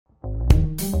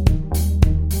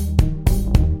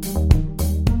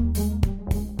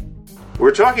We're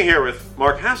talking here with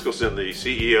Mark Haskelson, the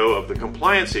CEO of the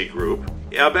Compliancy Group,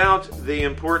 about the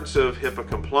importance of HIPAA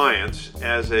compliance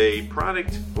as a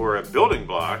product or a building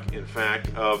block, in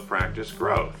fact, of practice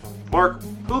growth. Mark,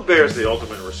 who bears the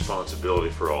ultimate responsibility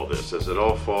for all this? Does it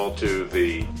all fall to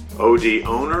the OD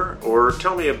owner? Or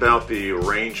tell me about the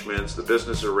arrangements, the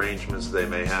business arrangements they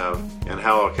may have, and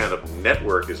how a kind of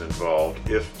network is involved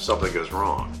if something goes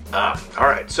wrong. All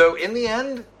right. So in the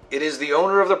end, it is the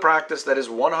owner of the practice that is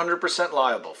 100%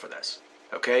 liable for this.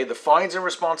 Okay? The fines and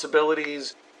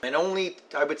responsibilities, and only,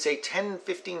 I would say,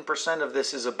 10-15% of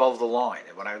this is above the line.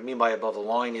 And what I mean by above the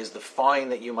line is the fine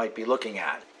that you might be looking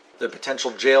at, the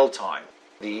potential jail time,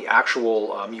 the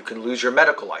actual, you can lose your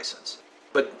medical license.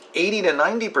 But 80 to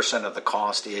 90% of the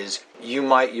cost is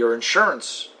your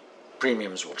insurance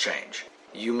premiums will change.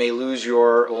 You may lose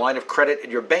your line of credit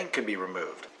and your bank could be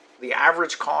removed. The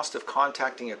average cost of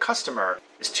contacting a customer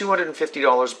is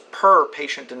 $250 per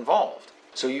patient involved.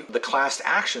 So the class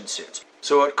action suits.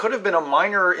 So it could have been a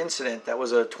minor incident that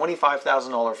was a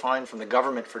 $25,000 fine from the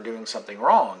government for doing something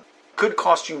wrong, could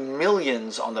cost you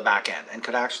millions on the back end and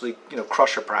could actually,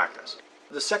 crush a practice.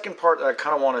 The second part that I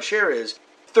kind of want to share is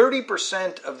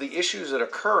 30% of the issues that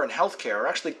occur in healthcare are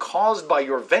actually caused by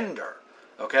your vendor.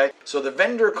 Okay? So the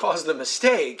vendor caused the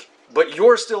mistake, but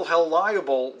you're still held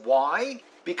liable. Why?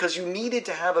 Because you needed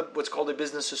to have what's called a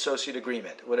business associate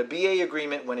agreement. When a BA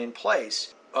agreement went in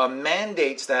place,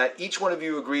 mandates that each one of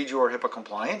you agreed you are HIPAA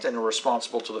compliant and are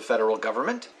responsible to the federal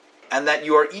government, and that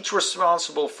you are each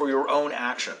responsible for your own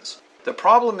actions. The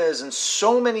problem is, in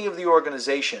so many of the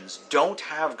organizations don't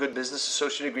have good business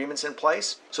associate agreements in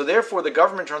place, so therefore the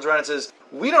government turns around and says,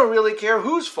 we don't really care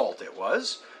whose fault it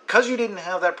was. Because you didn't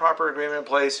have that proper agreement in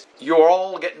place, you're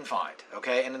all getting fined.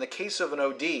 Okay? And in the case of an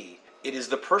OD, it is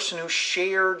the person who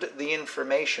shared the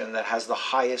information that has the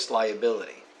highest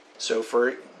liability. So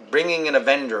for bringing in a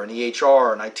vendor, an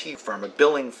EHR, an IT firm, a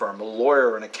billing firm, a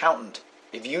lawyer, an accountant,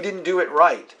 if you didn't do it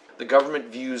right, the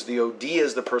government views the OD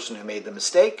as the person who made the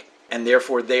mistake, and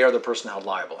therefore they are the person held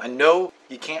liable. And no,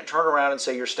 you can't turn around and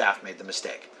say your staff made the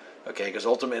mistake. Okay, because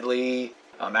ultimately,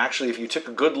 actually, if you took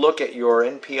a good look at your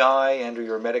NPI and or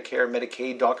your Medicare,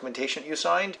 Medicaid documentation you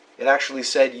signed, it actually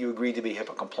said you agreed to be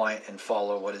HIPAA compliant and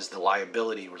follow what is the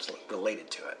liability related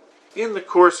to it. In the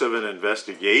course of an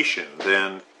investigation,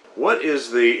 then, what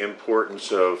is the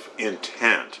importance of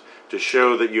intent to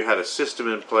show that you had a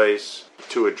system in place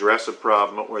to address a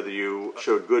problem, whether you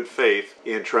showed good faith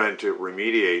in trying to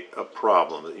remediate a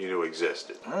problem that you knew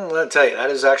existed? I'm going to tell you, that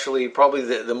is actually probably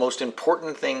the most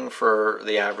important thing for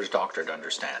the average doctor to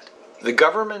understand. The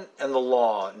government and the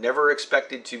law never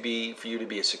expected for you to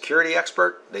be a security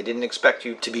expert. They didn't expect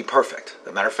you to be perfect. As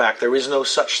a matter of fact, there is no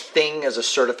such thing as a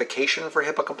certification for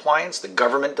HIPAA compliance. The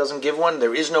government doesn't give one.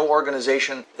 There is no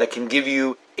organization that can give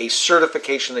you a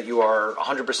certification that you are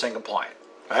 100% compliant.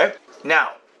 All right?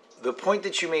 Now, the point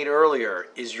that you made earlier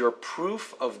is your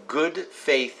proof of good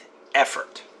faith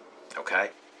effort. Okay?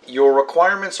 Your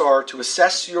requirements are to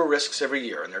assess your risks every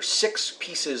year, and there's 6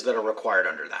 pieces that are required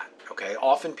under that. Okay,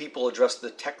 often people address the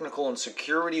technical and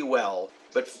security well,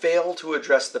 but fail to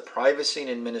address the privacy and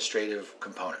administrative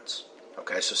components.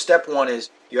 Okay, so step 1 is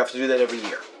you have to do that every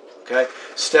year. Okay,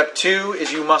 step 2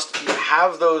 is you must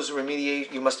have those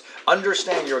remediate. You must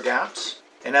understand your gaps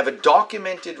and have a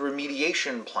documented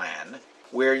remediation plan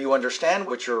where you understand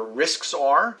what your risks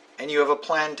are and you have a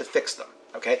plan to fix them.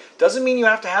 Okay, doesn't mean you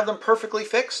have to have them perfectly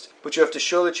fixed, but you have to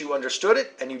show that you understood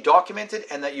it and you documented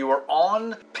and that you are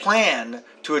on plan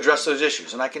to address those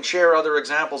issues. And I can share other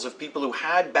examples of people who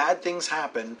had bad things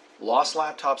happen, lost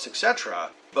laptops, etc.,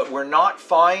 but were not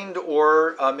fined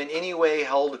or in any way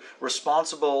held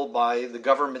responsible by the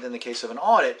government in the case of an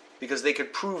audit because they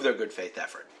could prove their good faith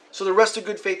effort. So the rest of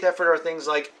good faith effort are things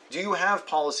like, do you have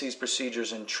policies,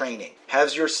 procedures, and training?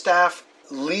 Has your staff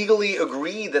legally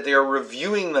agreed that they are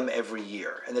reviewing them every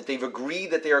year and that they've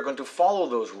agreed that they are going to follow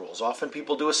those rules? Often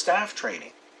people do a staff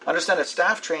training. Understand that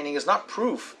staff training is not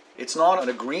proof. It's not an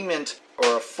agreement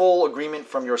or a full agreement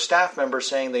from your staff members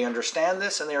saying they understand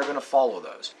this and they are going to follow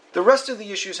those. The rest of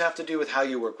the issues have to do with how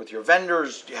you work with your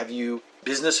vendors. Have you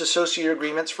business associate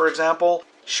agreements, for example,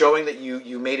 showing that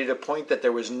you made it a point that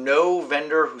there was no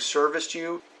vendor who serviced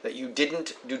you, that you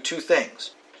didn't do 2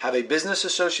 things. Have a business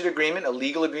associate agreement, a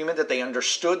legal agreement that they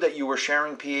understood that you were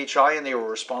sharing PHI and they were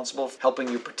responsible for helping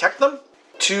you protect them.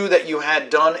 2, that you had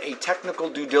done a technical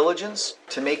due diligence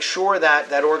to make sure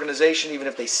that that organization, even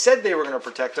if they said they were going to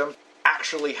protect them,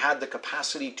 actually had the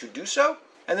capacity to do so.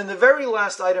 And then the very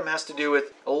last item has to do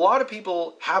with a lot of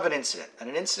people have an incident. And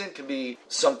an incident can be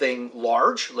something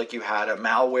large, like you had a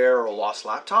malware or a lost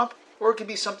laptop, or it could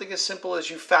be something as simple as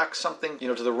you faxed something,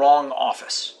 to the wrong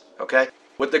office. Okay?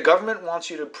 What the government wants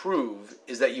you to prove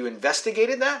is that you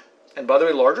investigated that, and by the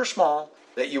way, large or small,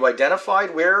 that you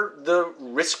identified where the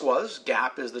risk was,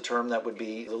 gap is the term that would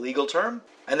be the legal term,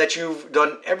 and that you've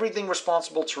done everything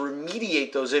responsible to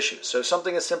remediate those issues. So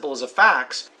something as simple as a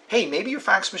fax, hey, maybe your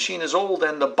fax machine is old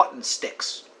and the button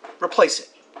sticks. Replace it,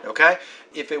 okay?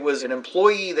 If it was an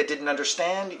employee that didn't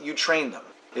understand, you train them.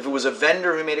 If it was a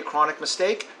vendor who made a chronic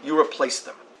mistake, you replace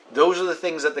them. Those are the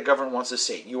things that the government wants to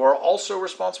see. You are also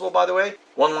responsible, by the way,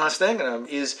 one last thing,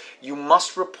 is you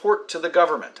must report to the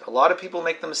government. A lot of people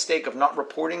make the mistake of not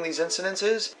reporting these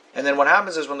incidences, and then what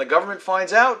happens is when the government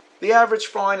finds out, the average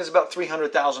fine is about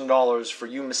 $300,000 for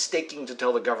you mistaking to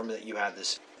tell the government that you had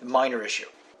this minor issue.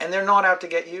 And they're not out to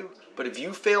get you, but if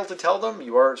you fail to tell them,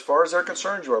 you are, as far as they're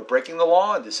concerned, you are breaking the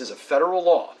law, and this is a federal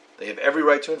law. They have every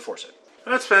right to enforce it.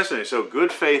 That's fascinating. So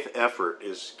good faith effort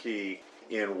is key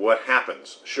in what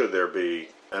happens should there be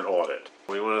an audit.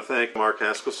 We want to thank Mark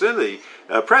Haskellson,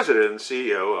 the President and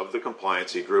CEO of the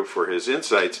Compliancy Group, for his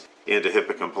insights into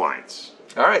HIPAA compliance.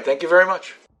 All right, thank you very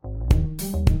much.